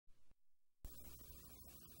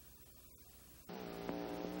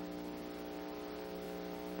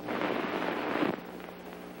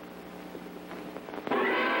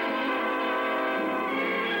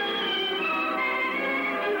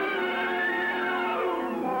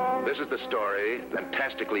This is the story,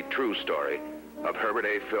 fantastically true story, of Herbert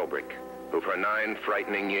A. Philbrick, who for 9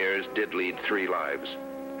 frightening years did lead 3 lives.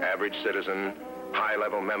 Average citizen,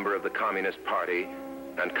 high-level member of the Communist Party,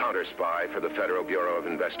 and counter-spy for the Federal Bureau of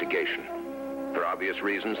Investigation. For obvious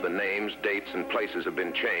reasons, the names, dates, and places have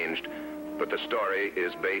been changed, but the story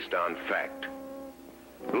is based on fact.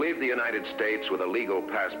 To leave the United States with a legal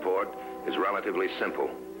passport is relatively simple.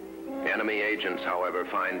 Enemy agents, however,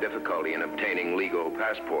 find difficulty in obtaining legal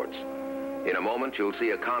passports. In a moment, you'll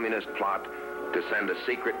see a communist plot to send a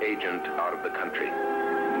secret agent out of the country.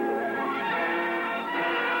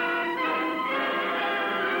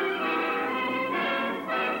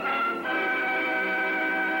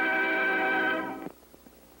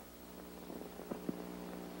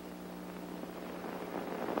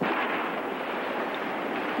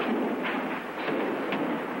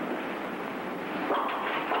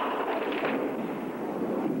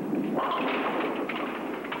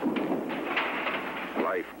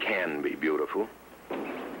 Life can be beautiful.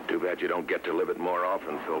 Too bad you don't get to live it more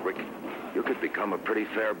often, Philbrick. You could become a pretty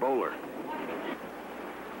fair bowler.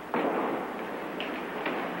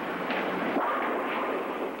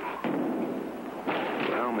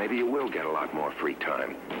 Well, maybe you will get a lot more free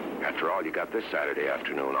time. After all, you got this Saturday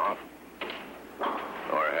afternoon off.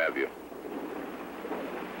 Or have you?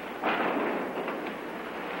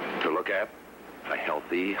 To look at, a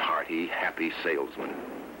healthy, hearty, happy salesman.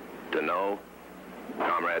 To know,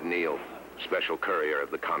 Comrade Neil, special courier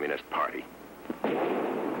of the Communist Party.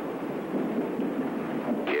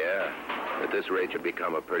 Yeah, at this rate, you've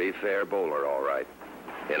become a pretty fair bowler, all right.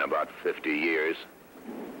 In about 50 years.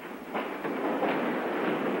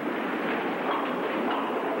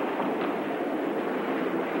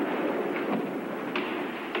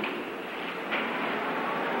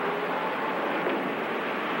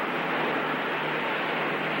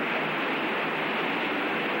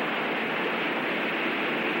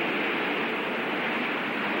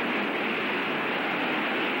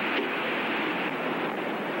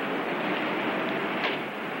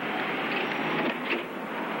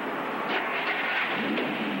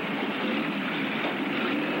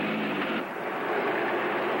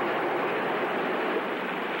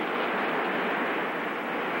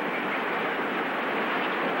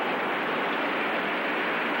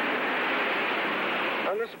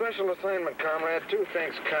 On this special assignment, comrade, 2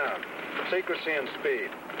 things count: secrecy and speed.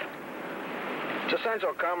 It's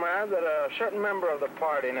essential, comrade, that a certain member of the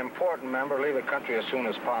party, an important member, leave the country as soon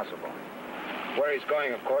as possible. Where he's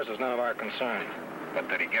going, of course, is none of our concern. But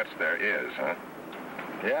that he gets there is, huh?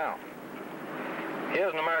 Yeah. He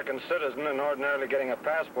is an American citizen, and ordinarily getting a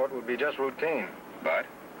passport would be just routine. But?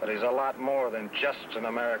 But he's a lot more than just an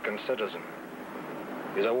American citizen.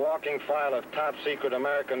 He's a walking file of top-secret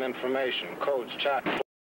American information, codes, charts,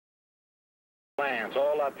 plans,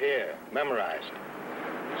 all up here, memorized.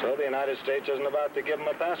 So the United States isn't about to give him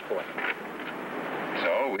a passport.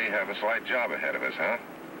 So we have a slight job ahead of us, huh?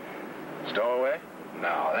 Stowaway?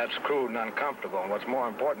 No, that's crude and uncomfortable, and what's more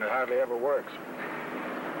important, it hardly ever works.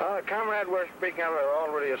 The comrade we're speaking of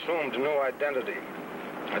already assumed a new identity.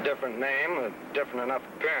 A different name, a different enough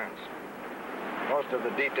appearance. Most of the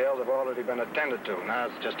details have already been attended to. Now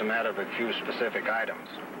it's just a matter of a few specific items.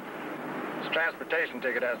 His transportation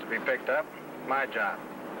ticket has to be picked up. My job.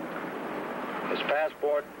 His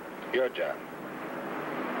passport, your job.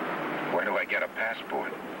 Where do I get a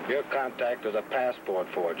passport? Your contact is a passport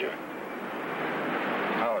forger.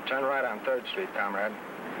 Oh, turn right on 3rd Street, comrade.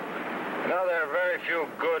 You know, there are very few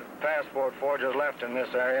good passport forgers left in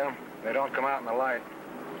this area. They don't come out in the light.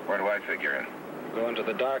 Where do I figure in? Go into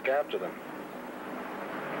the dark after them.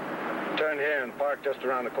 Turn here and park just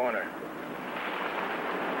around the corner.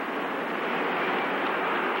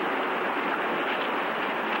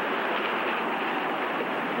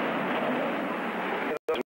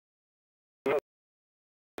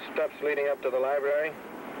 Steps leading up to the library?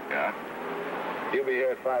 Yeah? You'll be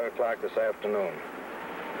here at 5 o'clock this afternoon.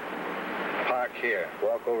 Park here.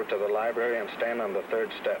 Walk over to the library and stand on the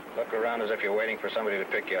 3rd step. Look around as if you're waiting for somebody to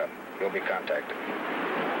pick you up. You'll be contacted.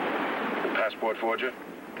 The passport forger?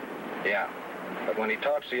 Yeah. But when he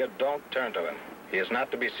talks to you, don't turn to him. He is not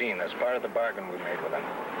to be seen. That's part of the bargain we made with him.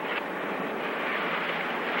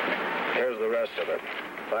 Here's the rest of it.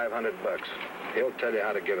 $500. He'll tell you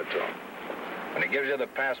how to give it to him. When he gives you the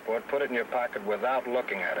passport, put it in your pocket without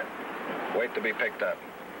looking at it. Wait to be picked up.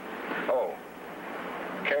 Oh,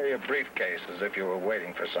 carry a briefcase as if you were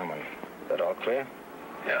waiting for someone. Is that all clear?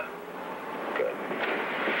 Yeah. Good.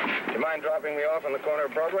 Do you mind dropping me off on the corner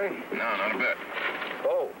of Broadway? No, not a bit.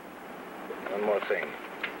 Oh, one more thing.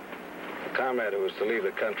 The comrade who is to leave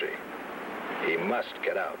the country, he must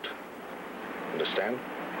get out. Understand?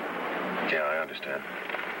 Yeah, I understand.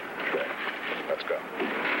 Good. Let's go.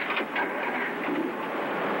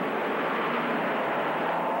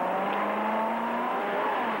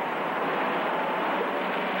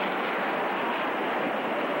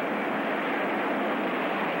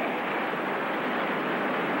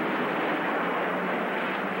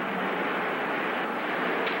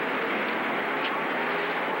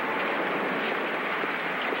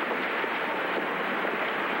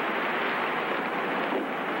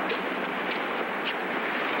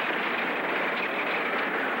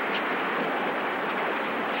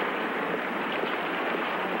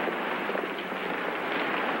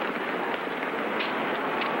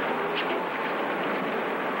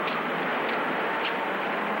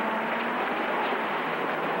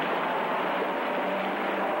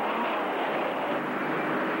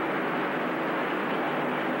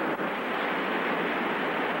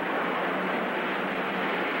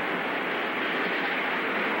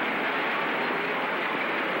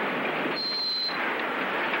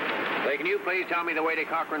 Can you please tell me the way to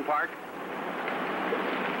Cochran Park?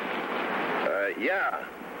 Yeah.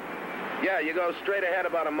 Yeah, you go straight ahead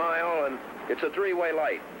about a mile, and it's a three-way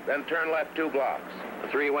light. Then turn left 2 blocks. A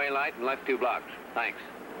three-way light and left 2 blocks. Thanks.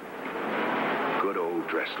 Good old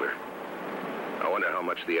Dressler. I wonder how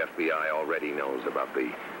much the FBI already knows about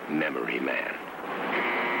the Memory Man.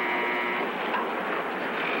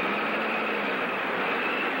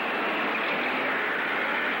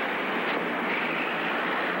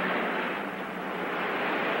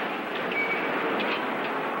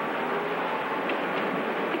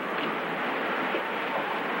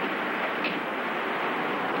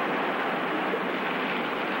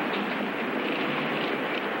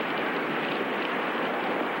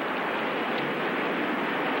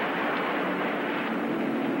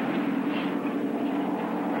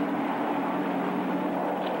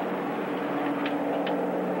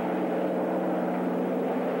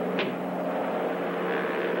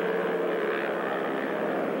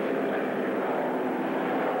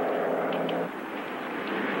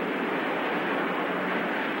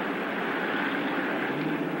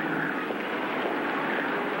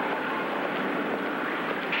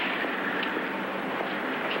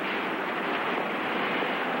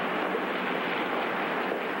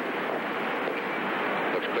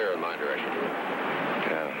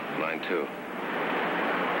 Too.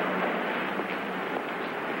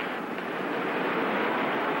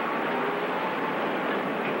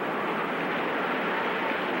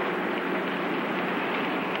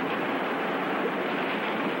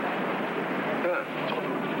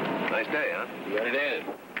 Nice day, huh? Yeah, it is.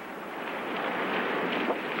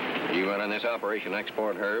 You went on this Operation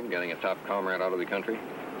Export, Herb, getting a top comrade out of the country?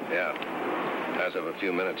 Yeah. As of a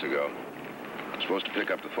few minutes ago. Supposed to pick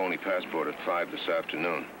up the phony passport at 5 this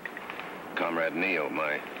afternoon. Comrade Neal,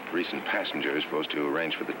 my recent passenger, is supposed to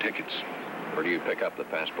arrange for the tickets. Where do you pick up the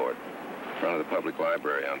passport? In front of the public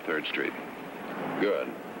library on 3rd Street. Good.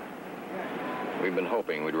 We've been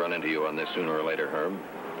hoping we'd run into you on this sooner or later, Herb.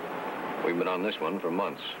 We've been on this one for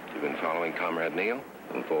months. You've been following Comrade Neal?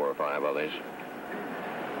 And 4 or 5 others.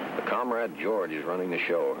 The Comrade George is running the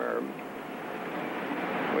show, Herb.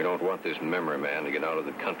 We don't want this memory man to get out of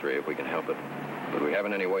the country if we can help it. But we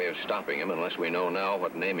haven't any way of stopping him unless we know now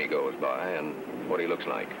what name he goes by and what he looks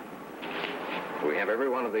like. We have every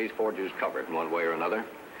one of these forgers covered in one way or another.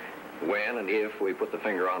 When and if we put the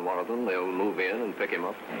finger on one of them, they'll move in and pick him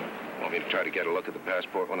up. Want me to try to get a look at the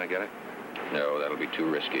passport when I get it? No, that'll be too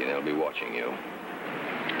risky. They'll be watching you.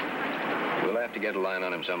 We'll have to get a line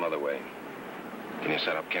on him some other way. Can you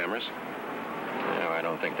set up cameras? No, I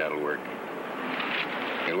don't think that'll work.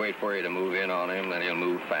 He'll wait for you to move in on him, then he'll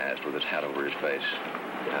move fast with his hat over his face.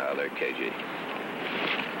 Ah, they're cagey.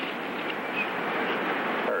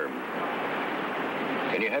 Herb,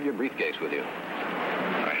 can you have your briefcase with you?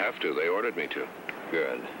 I have to. They ordered me to.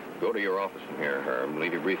 Good. Go to your office from here, Herb.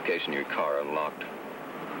 Leave your briefcase in your car unlocked.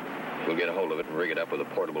 We'll get a hold of it and rig it up with a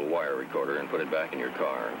portable wire recorder and put it back in your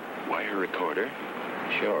car. Wire recorder?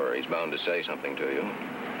 Sure. He's bound to say something to you.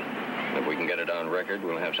 If we can get it on record,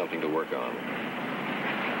 we'll have something to work on.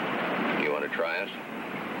 You want to try it?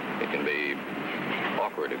 It can be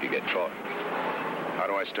awkward if you get caught. How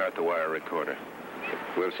do I start the wire recorder?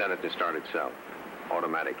 We'll set it to start itself,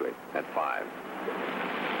 automatically, at 5.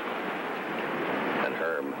 And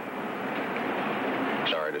Herb,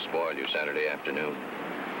 sorry to spoil your Saturday afternoon.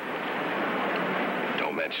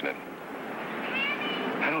 Don't mention it.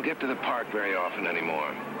 I don't get to the park very often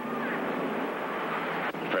anymore.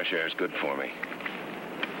 Fresh air's good for me.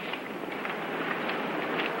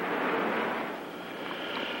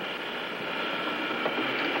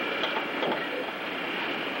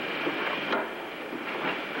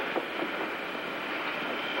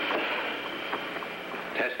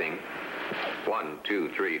 1, 2,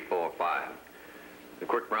 3, 4, 5. The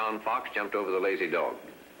quick brown fox jumped over the lazy dog.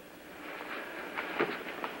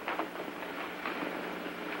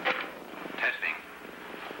 Testing.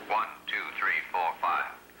 1, 2, 3, 4, 5.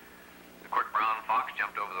 The quick brown fox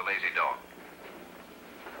jumped over the lazy dog.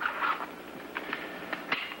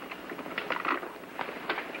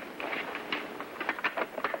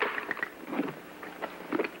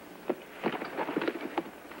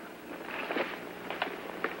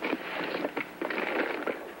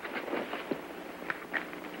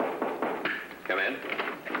 Come in.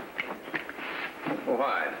 Oh,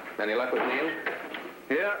 why? Any luck with Neil?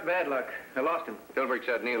 Yeah, bad luck. I lost him. Philbrick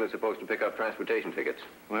said Neil is supposed to pick up transportation tickets.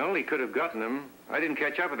 Well, he could have gotten them. I didn't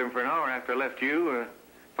catch up with him for an hour after I left you.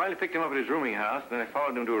 Finally picked him up at his rooming house, then I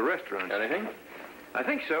followed him to a restaurant. Anything? I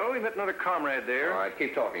think so. He met another comrade there. All right,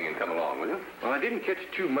 keep talking and come along, will you? Well, I didn't catch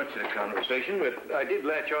too much of the conversation, but I did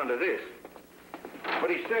latch on to this. What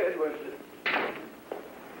he said was...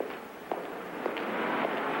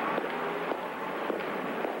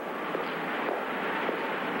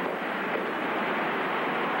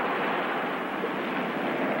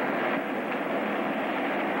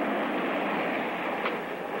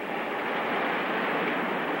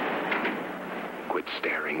 Quit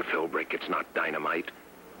staring, Philbrick. It's not dynamite.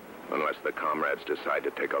 Unless the comrades decide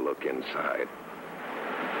to take a look inside.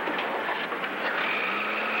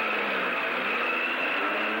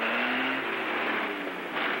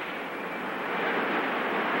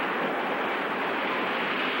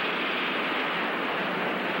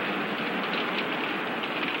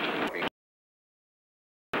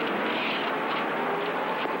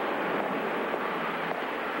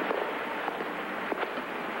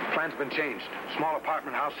 Plan's been changed. Small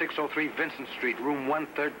apartment house, 603 Vincent Street, room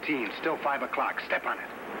 113. Still 5 o'clock. Step on it.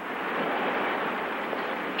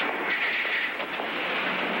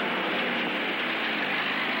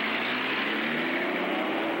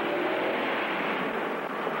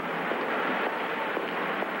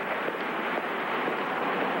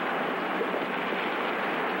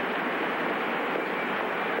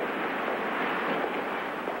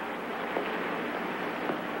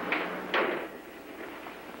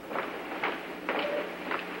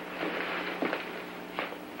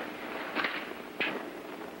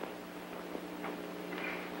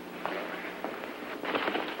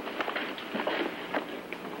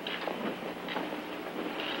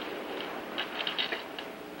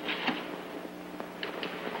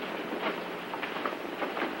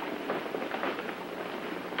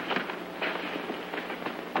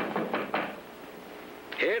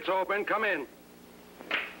 It's open. Come in.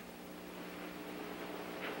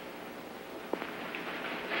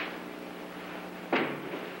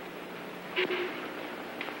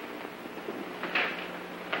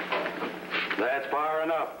 That's far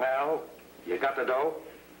enough, pal. You got the dough?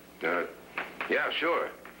 Yeah, sure.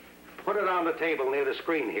 Put it on the table near the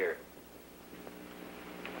screen here.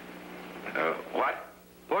 What?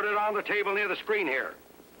 Put it on the table near the screen here.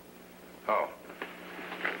 Oh.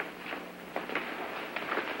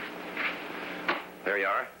 There you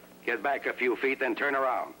are. Get back a few feet, then turn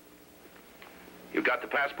around. You got the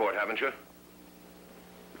passport, haven't you?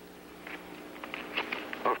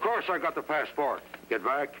 Of course I got the passport. Get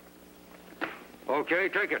back. Okay,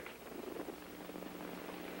 take it.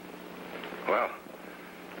 Well,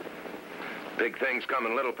 big things come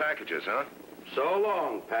in little packages, huh? So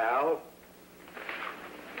long, pal.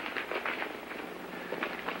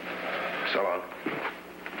 So long.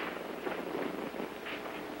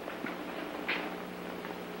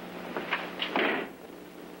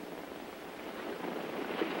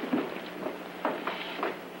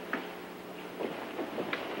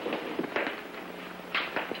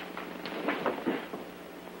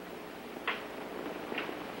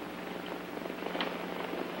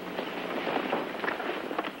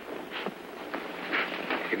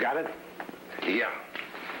 You got it? Yeah.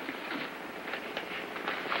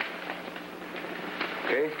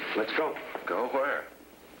 Okay, let's go. Go where?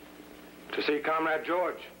 To see Comrade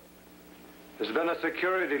George. There's been a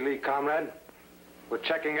security leak, Comrade. We're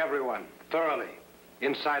checking everyone, thoroughly,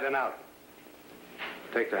 inside and out.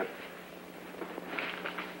 Take that.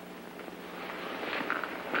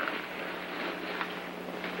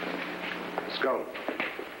 Let's go.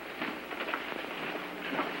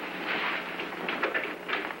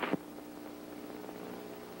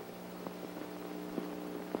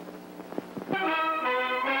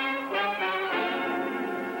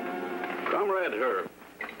 Comrade Herb,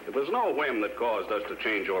 it was no whim that caused us to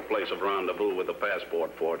change your place of rendezvous with the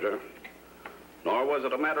passport forger. Nor was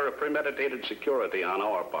it a matter of premeditated security on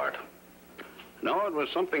our part. No, it was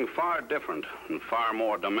something far different and far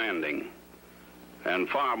more demanding and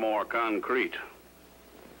far more concrete.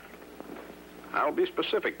 I'll be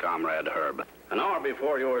specific, Comrade Herb. An hour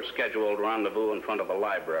before your scheduled rendezvous in front of the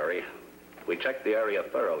library, we checked the area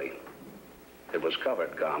thoroughly. It was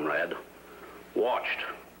covered, Comrade. Watched.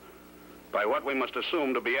 By what we must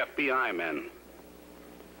assume to be FBI men.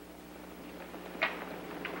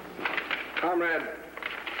 Comrade,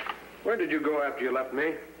 where did you go after you left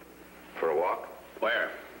me? For a walk? Where?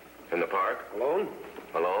 In the park? Alone?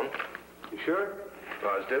 Alone? You sure?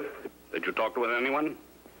 Positive? Did you talk with anyone?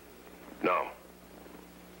 No.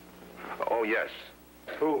 Oh, yes.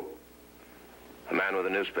 Who? A man with a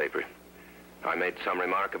newspaper. I made some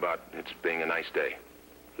remark about its being a nice day.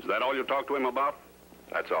 Is that all you talked to him about?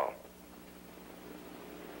 That's all.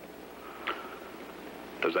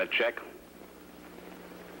 Does that check?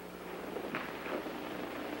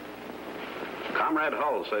 Comrade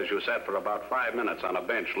Hull says you sat for about 5 minutes on a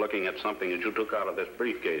bench looking at something that you took out of this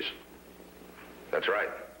briefcase. That's right.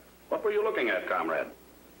 What were you looking at, Comrade?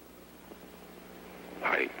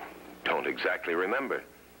 I don't exactly remember.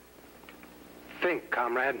 Think,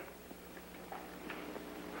 comrade.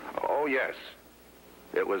 Oh, yes.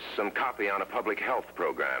 It was some copy on a public health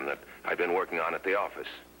program that I'd been working on at the office.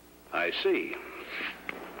 I see.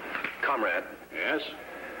 Comrade. Yes?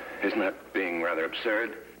 Isn't that being rather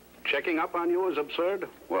absurd? Checking up on you is absurd?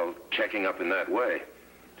 Well, checking up in that way.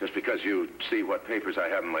 Just because you see what papers I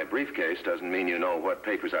have in my briefcase doesn't mean you know what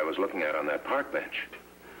papers I was looking at on that park bench.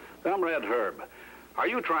 Comrade Herb, are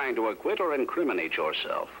you trying to acquit or incriminate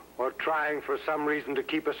yourself? Or trying for some reason to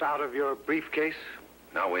keep us out of your briefcase?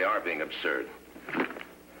 Now we are being absurd.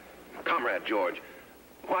 Comrade George,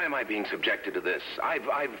 why am I being subjected to this? I've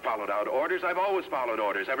followed out orders. I've always followed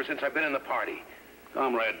orders ever since I've been in the party.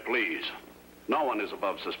 Comrade, please. No one is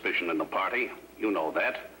above suspicion in the party. You know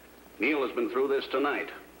that. Neil has been through this tonight.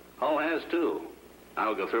 Hull has, too.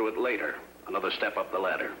 I'll go through it later. Another step up the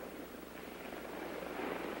ladder.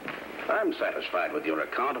 I'm satisfied with your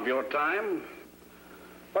account of your time.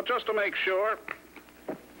 But just to make sure...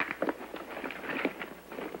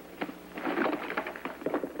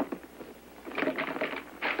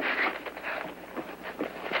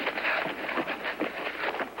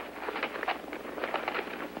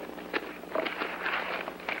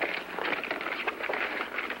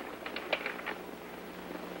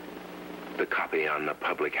 The copy on the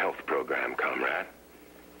public health program, comrade.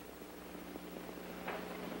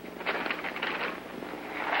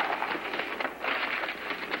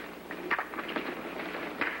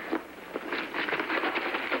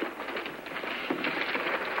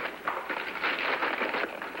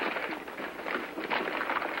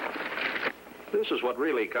 This is what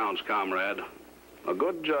really counts, comrade. A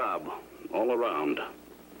good job, all around.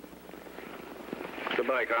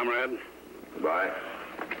 Goodbye, comrade. Goodbye.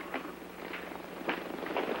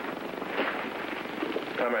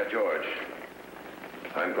 Comrade George,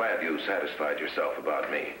 I'm glad you satisfied yourself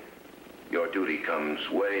about me. Your duty comes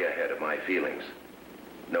way ahead of my feelings.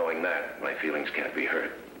 Knowing that, my feelings can't be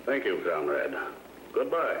hurt. Thank you, comrade.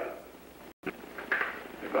 Goodbye.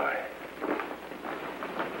 Goodbye.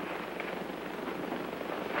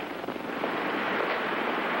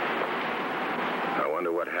 I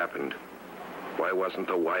wonder what happened. Why wasn't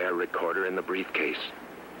the wire recorder in the briefcase?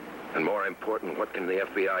 And more important, what can the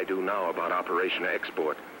FBI do now about Operation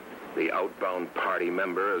Export? The outbound party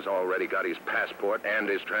member has already got his passport and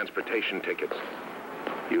his transportation tickets.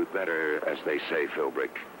 You'd better, as they say,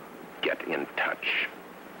 Philbrick, get in touch.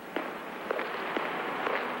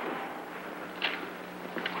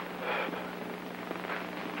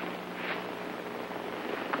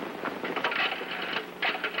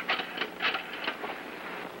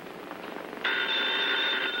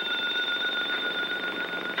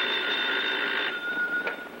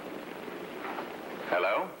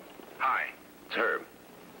 Hello? Hi, it's Herb.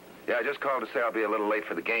 Yeah, I just called to say I'll be a little late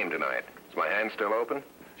for the game tonight. Is my hand still open?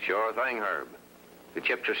 Sure thing, Herb. The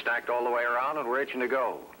chips are stacked all the way around and we're itching to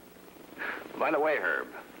go. By the way, Herb,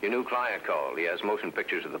 your new client called. He has motion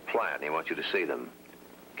pictures of the plant and he wants you to see them.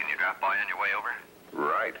 Can you drop by on your way over?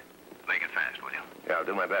 Right. Make it fast, will you? Yeah, I'll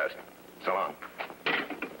do my best. So long.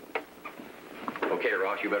 Okay,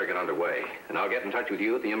 Ross, you better get underway. And I'll get in touch with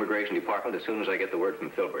you at the Immigration Department as soon as I get the word from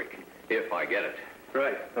Philbrick. If I get it.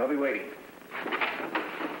 Right. I'll be waiting.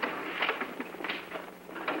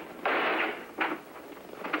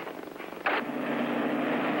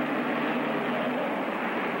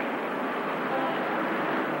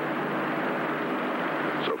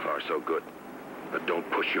 So far, so good. But don't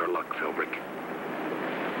push your luck, Philbrick.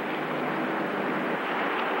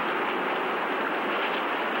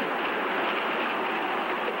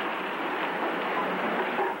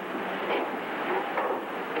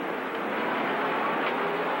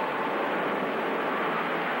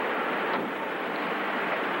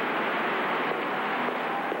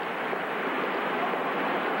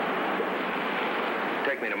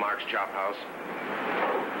 take me to Mark's Chop House?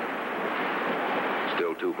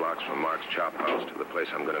 Still 2 blocks from Mark's Chop House to the place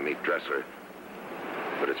I'm going to meet Dressler.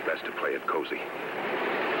 But it's best to play it cozy.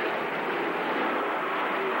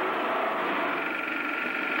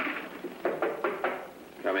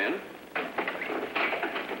 Come in.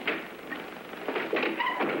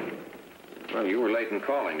 Well, you were late in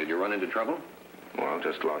calling. Did you run into trouble? Well,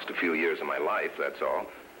 just lost a few years of my life, that's all.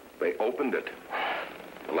 They opened it.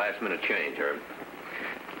 A last-minute change, Herb.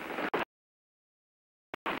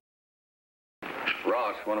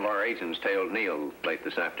 Ross, one of our agents, tailed Neil late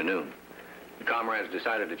this afternoon. The comrades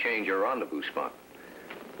decided to change your rendezvous spot.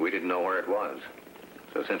 We didn't know where it was.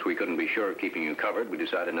 So since we couldn't be sure of keeping you covered, we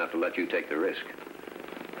decided not to let you take the risk.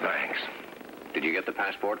 Thanks. Did you get the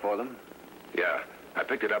passport for them? Yeah, I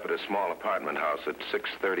picked it up at a small apartment house at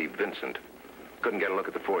 630 Vincent. Couldn't get a look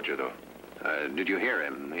at the forger, though. Did you hear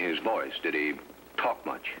him? His voice? Did he talk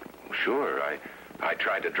much? Sure. I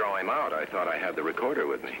tried to draw him out. I thought I had the recorder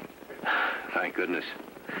with me. Thank goodness.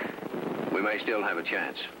 We may still have a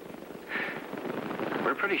chance.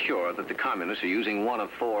 We're pretty sure that the communists are using one of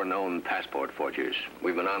 4 known passport forgers.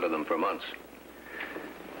 We've been onto them for months.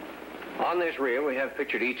 On this reel, we have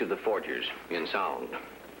pictured each of the forgers in sound.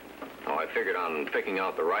 Now, I figured on picking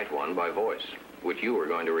out the right one by voice, which you were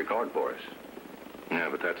going to record for us. Yeah,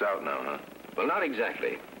 but that's out now, huh? Well, not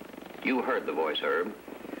exactly. You heard the voice, Herb.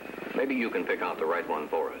 Maybe you can pick out the right one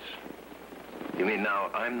for us. You mean now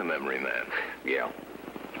I'm the memory man? Yeah.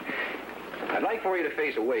 I'd like for you to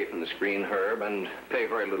face away from the screen, Herb, and pay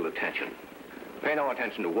very little attention. Pay no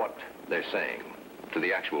attention to what they're saying, to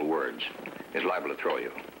the actual words. It's liable to throw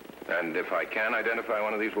you. And if I can identify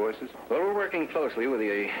one of these voices? Well, we're working closely with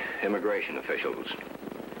the immigration officials.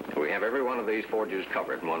 We have every one of these forgers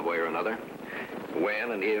covered in one way or another.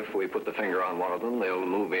 When and if we put the finger on one of them, they'll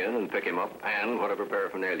move in and pick him up, and whatever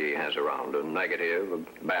paraphernalia he has around, a negative, a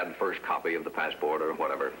bad first copy of the passport, or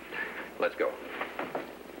whatever. Let's go.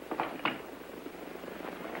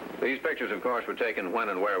 These pictures, of course, were taken when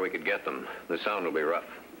and where we could get them. The sound will be rough.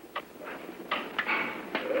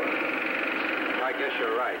 I guess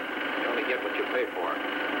you're right. You only get what you pay for.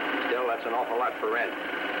 Still, that's an awful lot for rent.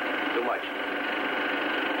 Too much.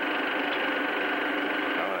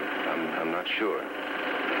 I'm not sure.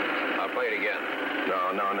 I'll play it again.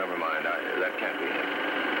 No, never mind. That can't be it.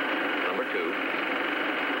 Number 2.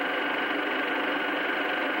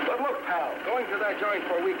 But look, pal, going to that joint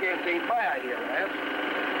for a weekend ain't my idea, Lance.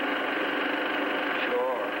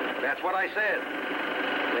 Sure. That's what I said.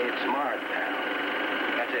 Play it smart, pal.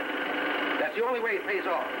 That's it. That's the only way it pays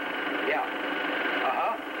off. Yeah.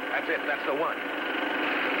 Uh-huh. That's it. That's the one.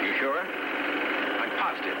 You sure? I'm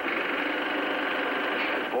positive.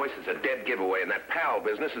 That voice is a dead giveaway, and that pal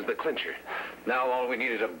business is the clincher. Now all we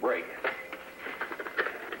need is a break.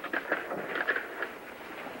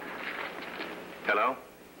 Hello?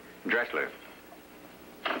 Dressler.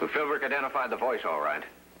 The Philbrick identified the voice all right.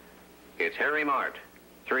 It's Harry Mart,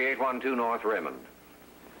 3812 North Raymond.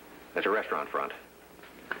 That's a restaurant front.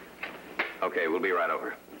 Okay, we'll be right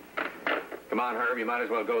over. Come on, Herb, you might as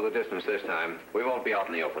well go the distance this time. We won't be out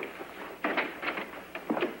in the open.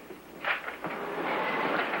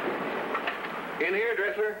 In here,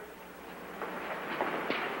 Dressler.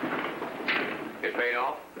 It's paid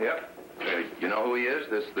off? Yep. You know who he is,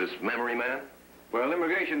 this memory man? Well,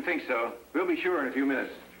 immigration thinks so. We'll be sure in a few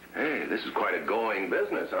minutes. Hey, this is quite a going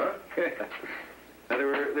business, huh? Now,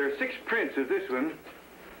 there are 6 prints of this one,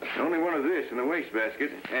 only one of this in the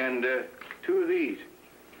wastebasket, and 2 of these.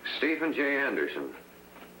 Stephen J. Anderson.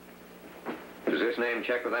 Does this name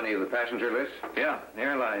check with any of the passenger lists? Yeah,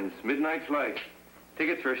 airlines, midnight flight.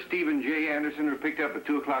 Tickets for Stephen J. Anderson were picked up at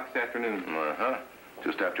 2 o'clock this afternoon. Uh-huh.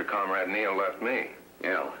 Just after Comrade Neil left me.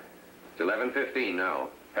 Yeah. It's 11:15 now.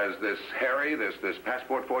 Has this Harry, this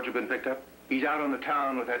passport forger been picked up? He's out on the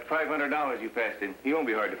town with that $500 you passed him. He won't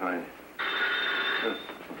be hard to find.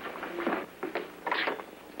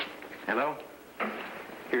 Hello?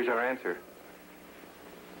 Here's our answer.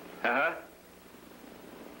 Uh-huh.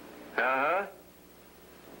 Uh-huh.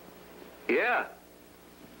 Yeah.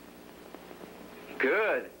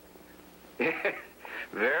 Good.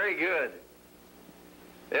 Very good.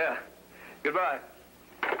 Yeah. Goodbye.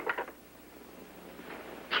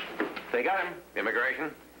 They got him.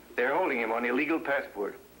 Immigration? They're holding him on illegal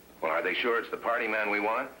passport. Well, are they sure it's the party man we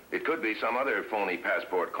want? It could be some other phony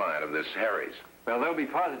passport client of this Harry's. Well, they'll be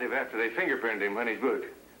positive after they fingerprint him when he's booked.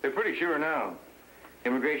 They're pretty sure now.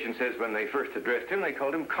 Immigration says when they first addressed him, they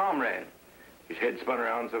called him Comrade. His head spun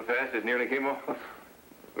around so fast it nearly came off.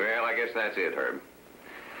 Well, I guess that's it, Herb.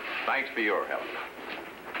 Thanks for your help.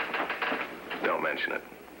 Don't mention it.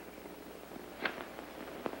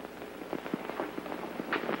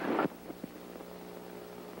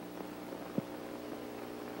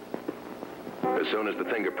 As soon as the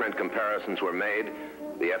fingerprint comparisons were made,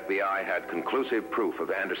 the FBI had conclusive proof of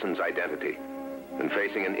Anderson's identity. And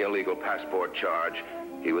facing an illegal passport charge,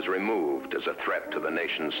 he was removed as a threat to the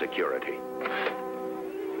nation's security.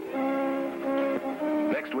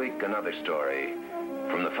 Next week, another story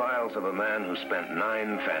from the files of a man who spent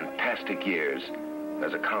 9 fantastic years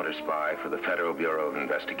as a counter-spy for the Federal Bureau of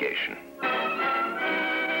Investigation.